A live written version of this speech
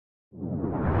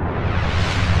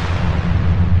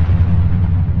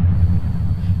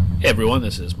Hey everyone,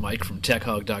 this is Mike from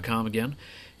TechHog.com again,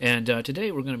 and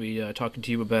today we're going to be talking to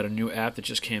you about a new app that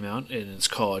just came out, and it's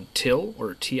called TIL,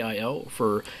 or TIL,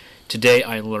 for Today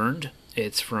I Learned.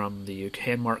 It's from the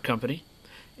Handmark company,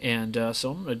 and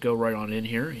so I'm going to go right on in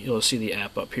here. You'll see the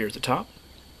app up here at the top.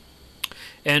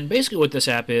 And basically what this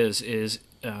app is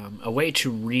a way to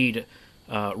read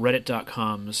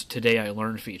Reddit.com's Today I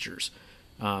Learned features.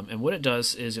 And what it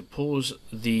does is it pulls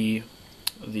the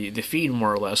feed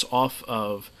more or less off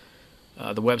of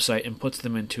the website and puts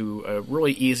them into a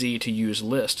really easy to use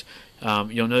list.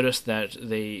 You'll notice that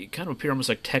they kind of appear almost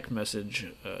like text message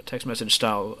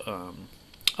style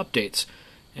updates,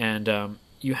 and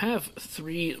you have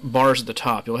three bars at the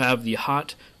top. You'll have the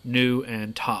hot, new,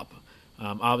 and top.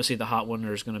 Obviously, the hot one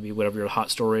is going to be whatever your hot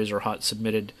stories or hot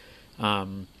submitted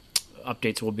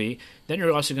updates will be. Then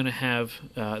you're also going to have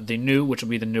the new, which will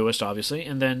be the newest, obviously,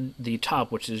 and then the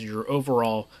top, which is your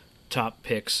overall top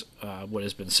picks, what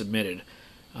has been submitted.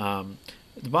 At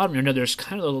the bottom here, there's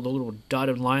kind of the little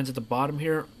dotted lines at the bottom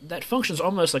here. That functions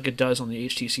almost like it does on the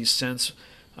HTC Sense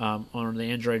on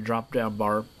the Android drop-down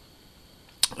bar.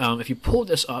 If you pull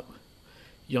this up,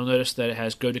 you'll notice that it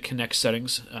has Go to Connect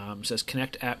settings. It says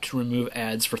Connect app to remove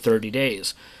ads for 30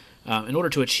 days. In order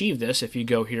to achieve this, if you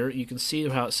go here, you can see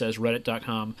how it says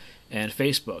Reddit.com and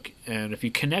Facebook. And if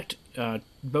you connect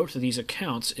both of these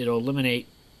accounts, it'll eliminate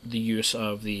the use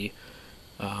of the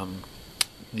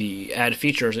ad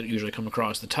features that usually come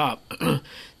across the top.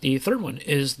 The third one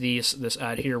is this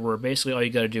ad here, where basically all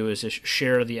you got to do is just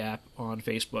share the app on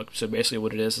Facebook. So basically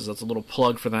what it is it's a little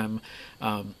plug for them.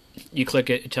 You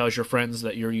click it, it tells your friends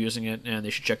that you're using it, and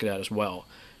they should check it out as well.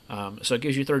 So it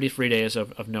gives you 30 free days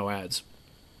of no ads.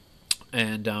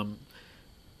 And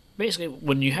basically,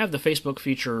 when you have the Facebook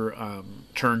feature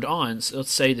turned on, so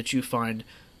let's say that you find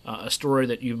a story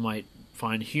that you might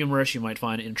find humorous, you might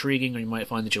find intriguing, or you might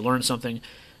find that you learned something.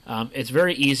 It's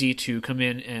very easy to come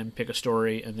in and pick a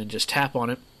story and then just tap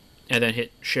on it and then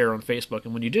hit share on Facebook.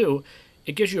 And when you do,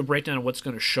 it gives you a breakdown of what's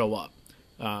going to show up.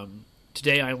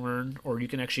 Today I learned, or you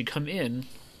can actually come in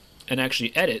and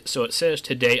actually edit. So it says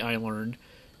Today I learned,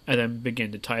 and then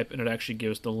begin to type, and it actually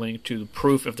gives the link to the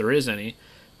proof if there is any,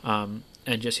 and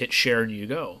just hit share and you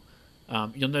go.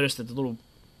 You'll notice that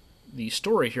the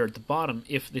story here at the bottom,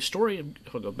 if the story,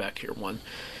 I'll go back here one,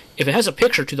 if it has a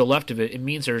picture to the left of it, it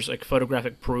means there's like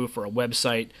photographic proof or a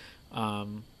website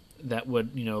that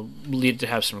would lead to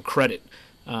have some credit.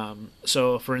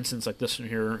 So for instance, like this one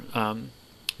here,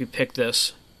 we pick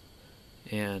this,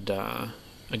 and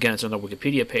again, it's on the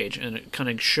Wikipedia page, and it kind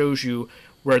of shows you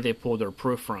where they pulled their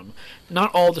proof from.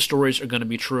 Not all the stories are going to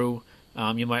be true.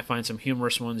 You might find some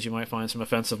humorous ones, you might find some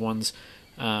offensive ones,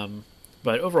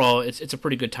 but overall, it's a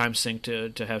pretty good time sink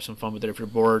to have some fun with it if you're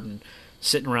bored and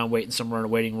sitting around waiting somewhere in a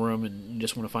waiting room and you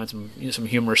just want to find some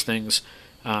humorous things.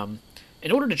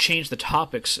 In order to change the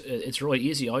topics, it's really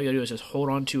easy. All you gotta do is just hold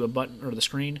on to a button or the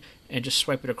screen and just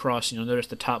swipe it across, and you'll notice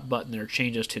the top button there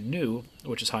changes to new,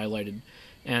 which is highlighted.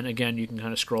 And again, you can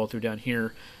kind of scroll through down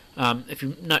here. If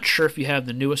you're not sure if you have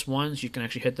the newest ones, you can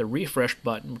actually hit the refresh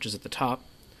button, which is at the top,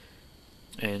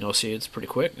 and you'll see it's pretty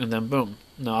quick, and then boom.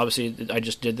 Now obviously I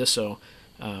just did this, so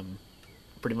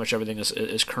pretty much everything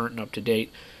is current and up to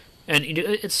date, and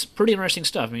it's pretty interesting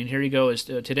stuff. I mean, here you go.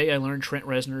 Today I learned Trent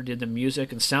Reznor did the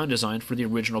music and sound design for the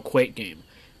original Quake game.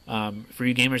 For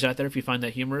you gamers out there, if you find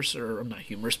that humorous, or not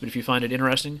humorous, but if you find it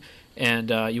interesting and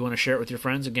you want to share it with your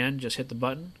friends, again, just hit the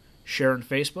button, share on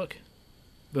Facebook,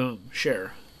 boom,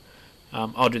 share.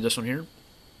 I'll do this one here,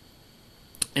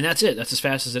 and that's it. That's as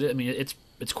fast as it is. I mean,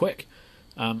 it's quick.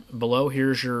 Below,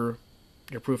 here's your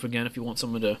proof again if you want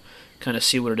someone to kind of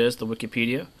see what it is, the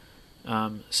Wikipedia.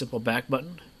 Simple back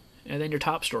button, and then your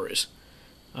top stories.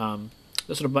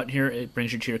 This little button here, it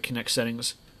brings you to your Connect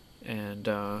settings, and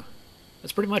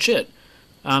that's pretty much it.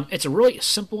 It's a really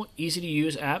simple,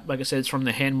 easy-to-use app. Like I said, it's from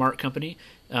the Handmark company.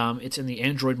 It's in the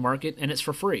Android market, and it's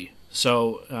for free.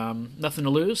 So nothing to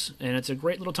lose, and it's a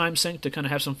great little time sink to kind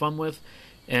of have some fun with,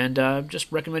 and just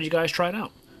recommend you guys try it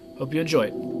out. Hope you enjoy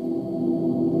it.